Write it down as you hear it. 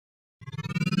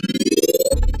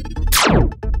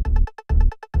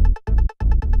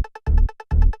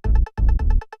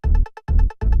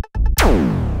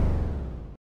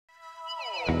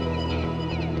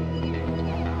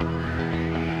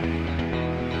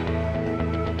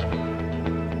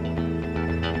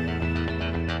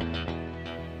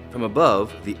From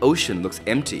above, the ocean looks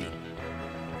empty.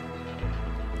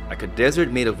 Like a desert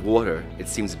made of water, it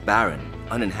seems barren,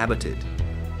 uninhabited.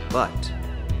 But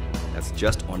that's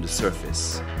just on the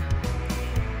surface.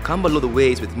 Come below the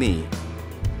waves with me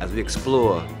as we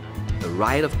explore the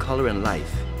riot of color and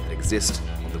life that exists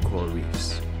on the coral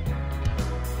reefs.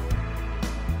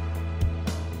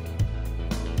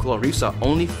 Coral reefs are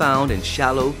only found in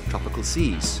shallow tropical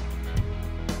seas.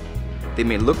 They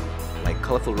may look like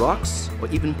colorful rocks or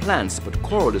even plants, but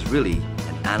coral is really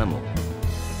an animal.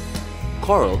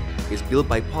 Coral is built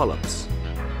by polyps.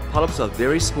 Polyps are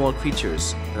very small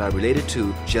creatures that are related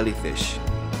to jellyfish.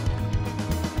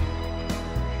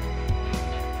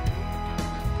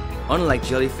 Unlike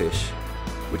jellyfish,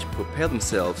 which propel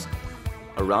themselves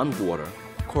around water,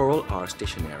 coral are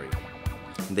stationary.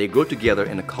 They grow together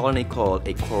in a colony called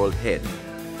a coral head.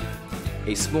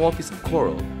 A small piece of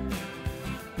coral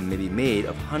may be made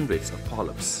of hundreds of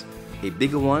polyps. A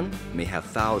bigger one may have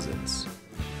thousands.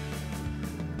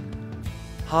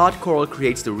 Hard coral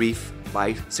creates the reef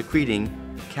by secreting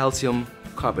calcium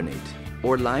carbonate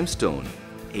or limestone,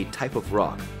 a type of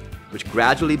rock, which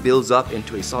gradually builds up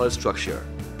into a solid structure.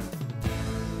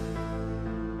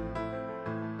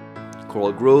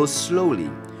 Coral grows slowly,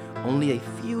 only a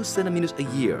few centimeters a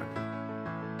year.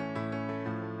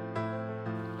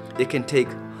 It can take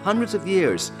hundreds of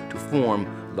years to form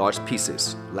large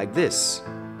pieces like this.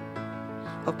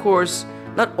 Of course,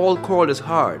 not all coral is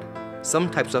hard. Some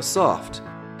types are soft.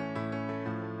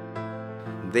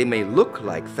 They may look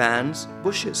like fans,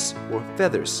 bushes, or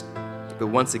feathers, but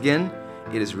once again,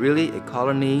 it is really a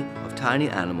colony of tiny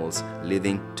animals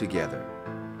living together.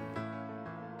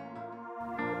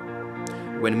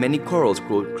 When many corals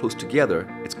grow close together,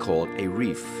 it's called a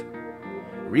reef.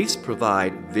 Reefs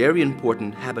provide very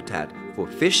important habitat for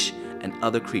fish and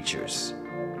other creatures.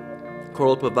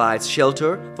 Coral provides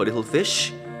shelter for little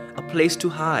fish, a place to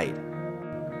hide.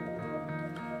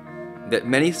 That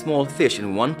many small fish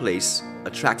in one place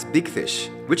attracts big fish,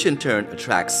 which in turn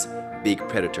attracts big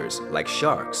predators like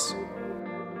sharks.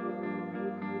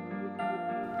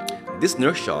 This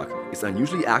nurse shark is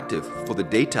unusually active for the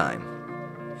daytime.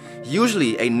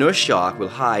 Usually, a nurse shark will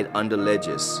hide under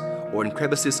ledges or in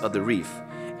crevices of the reef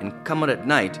and come out at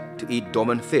night to eat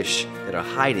dormant fish that are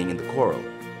hiding in the coral.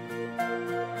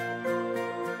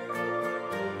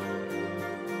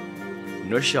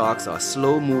 Nurse sharks are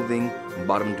slow-moving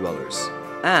bottom dwellers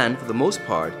and, for the most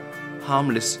part,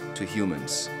 harmless to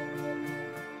humans.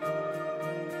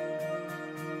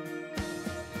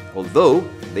 Although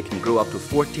they can grow up to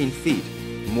 14 feet,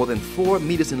 more than 4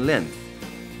 meters in length,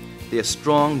 their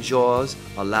strong jaws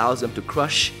allows them to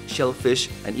crush shellfish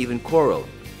and even coral,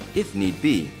 if need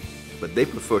be, but they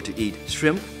prefer to eat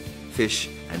shrimp, fish,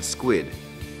 and squid.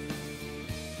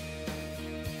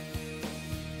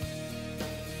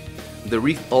 The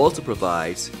reef also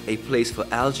provides a place for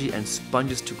algae and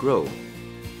sponges to grow.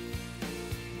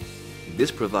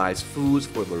 This provides foods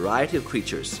for a variety of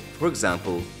creatures, for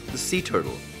example, the sea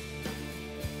turtle.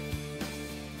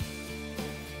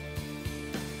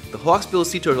 The hawksbill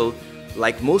sea turtle,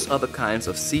 like most other kinds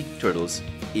of sea turtles,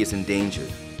 is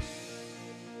endangered.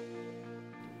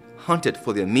 Hunted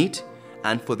for their meat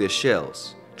and for their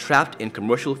shells, trapped in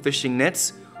commercial fishing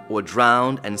nets, or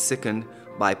drowned and sickened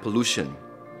by pollution.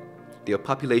 Their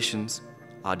populations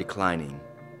are declining.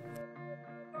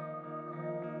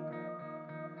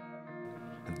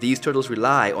 These turtles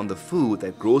rely on the food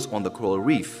that grows on the coral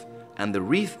reef, and the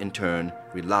reef in turn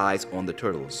relies on the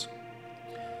turtles.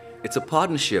 It's a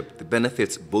partnership that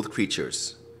benefits both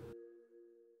creatures.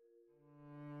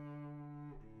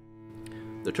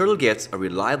 The turtle gets a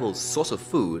reliable source of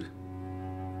food.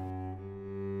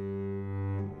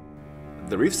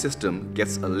 The reef system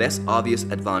gets a less obvious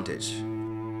advantage.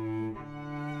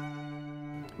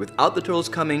 Without the turtles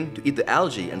coming to eat the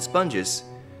algae and sponges,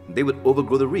 they would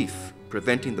overgrow the reef,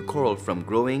 preventing the coral from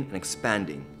growing and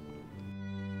expanding.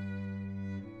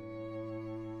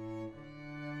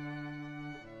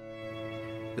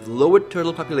 With lowered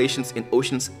turtle populations in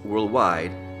oceans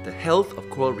worldwide, the health of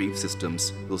coral reef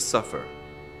systems will suffer.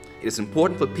 It is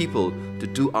important for people to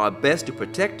do our best to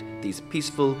protect these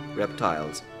peaceful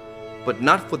reptiles, but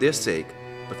not for their sake,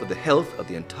 but for the health of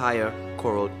the entire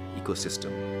coral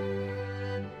ecosystem.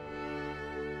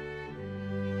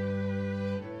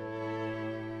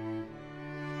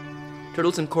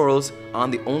 Turtles and corals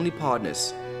aren't the only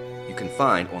partners you can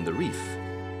find on the reef.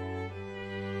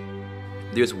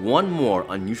 There's one more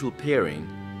unusual pairing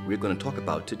we're going to talk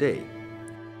about today.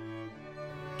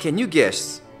 Can you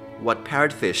guess what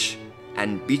parrotfish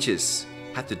and beaches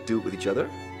have to do with each other?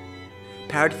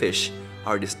 Parrotfish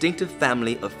are a distinctive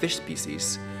family of fish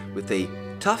species with a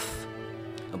tough,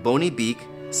 a bony beak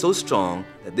so strong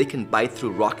that they can bite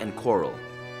through rock and coral.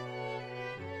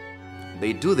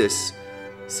 They do this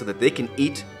so that they can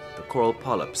eat the coral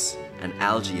polyps and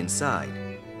algae inside.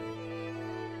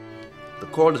 The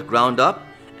coral is ground up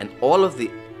and all of the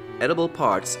edible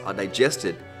parts are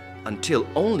digested until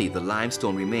only the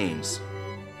limestone remains.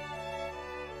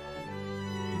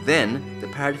 Then the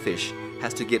parrotfish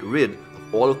has to get rid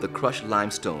of all of the crushed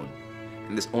limestone,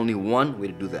 and there's only one way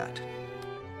to do that.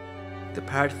 The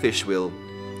parrotfish will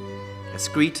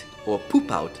excrete or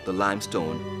poop out the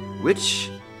limestone,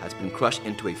 which has been crushed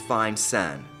into a fine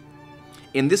sand.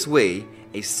 In this way,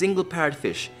 a single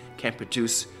parrotfish can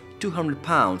produce 200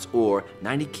 pounds or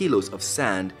 90 kilos of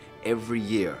sand every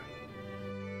year.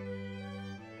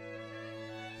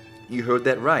 You heard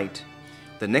that right.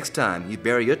 The next time you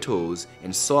bury your toes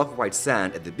in soft white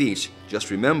sand at the beach,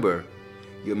 just remember,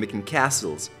 you're making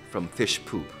castles from fish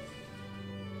poop.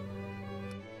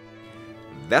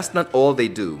 That's not all they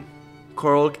do.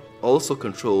 Coral also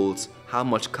controls how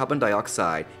much carbon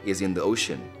dioxide is in the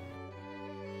ocean.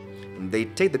 They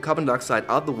take the carbon dioxide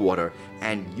out of the water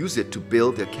and use it to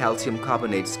build their calcium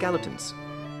carbonate skeletons.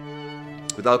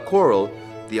 Without coral,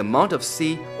 the amount of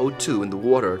CO2 in the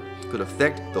water could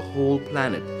affect the whole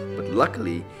planet, but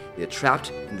luckily they're trapped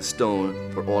in the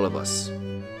stone for all of us.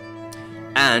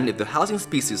 And if the housing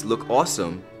species look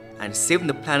awesome and saving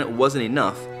the planet wasn't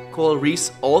enough, coral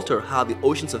reefs alter how the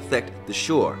oceans affect the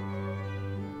shore.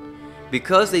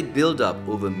 Because they build up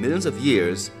over millions of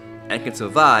years and can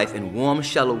survive in warm,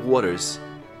 shallow waters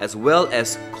as well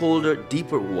as colder,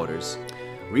 deeper waters,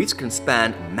 reefs can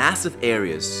span massive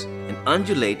areas and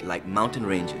undulate like mountain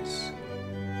ranges.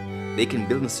 They can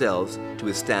build themselves to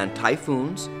withstand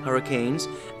typhoons, hurricanes,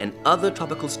 and other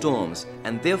tropical storms,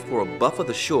 and therefore buffer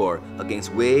the shore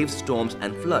against waves, storms,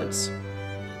 and floods.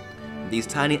 These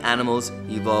tiny animals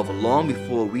evolved long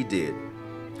before we did,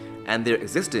 and their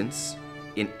existence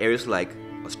in areas like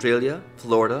Australia,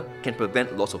 Florida, can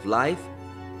prevent loss of life,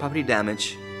 property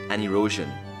damage, and erosion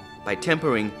by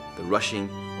tempering the rushing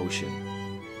ocean.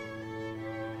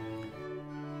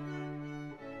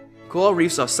 Coral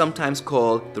reefs are sometimes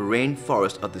called the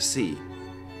rainforest of the sea.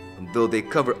 Though they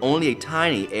cover only a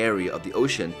tiny area of the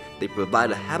ocean, they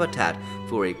provide a habitat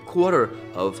for a quarter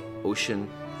of ocean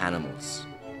animals.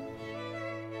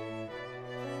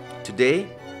 Today,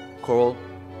 coral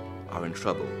are in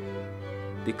trouble.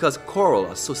 Because coral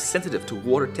are so sensitive to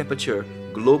water temperature,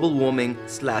 global warming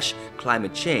 /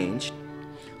 climate change,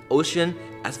 ocean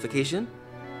acidification,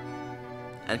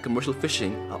 and commercial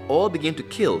fishing are all beginning to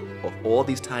kill off all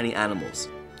these tiny animals.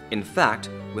 In fact,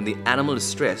 when the animal is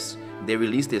stressed, they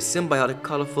release their symbiotic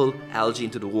colorful algae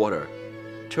into the water,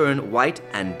 turn white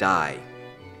and die.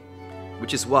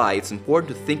 Which is why it's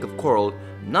important to think of coral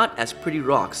not as pretty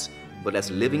rocks, but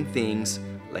as living things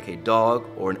like a dog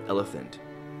or an elephant.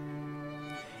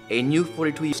 A new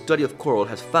 42-year study of coral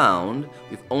has found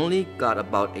we've only got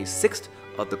about a sixth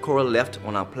of the coral left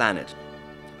on our planet,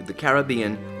 with the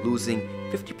Caribbean losing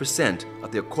 50%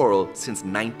 of their coral since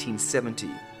 1970.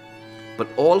 But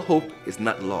all hope is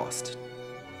not lost.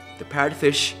 The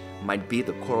parrotfish might be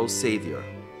the coral savior.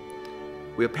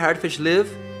 Where parrotfish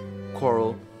live,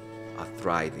 coral are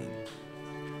thriving.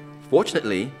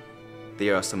 Fortunately,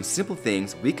 there are some simple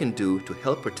things we can do to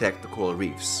help protect the coral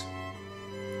reefs.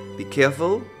 Be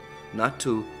careful not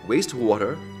to waste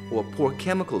water or pour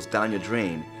chemicals down your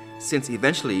drain, since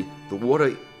eventually the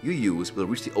water you use will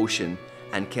reach the ocean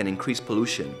and can increase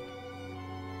pollution.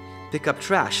 Pick up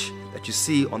trash that you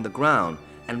see on the ground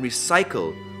and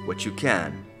recycle what you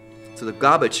can, so the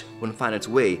garbage won't find its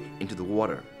way into the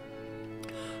water.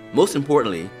 Most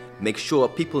importantly, make sure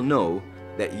people know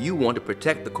that you want to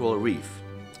protect the coral reef,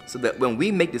 so that when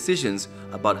we make decisions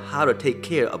about how to take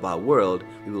care of our world,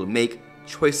 we will make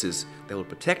choices that will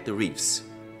protect the reefs.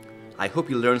 I hope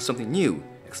you learned something new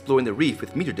exploring the reef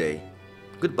with me today.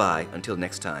 Goodbye until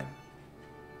next time.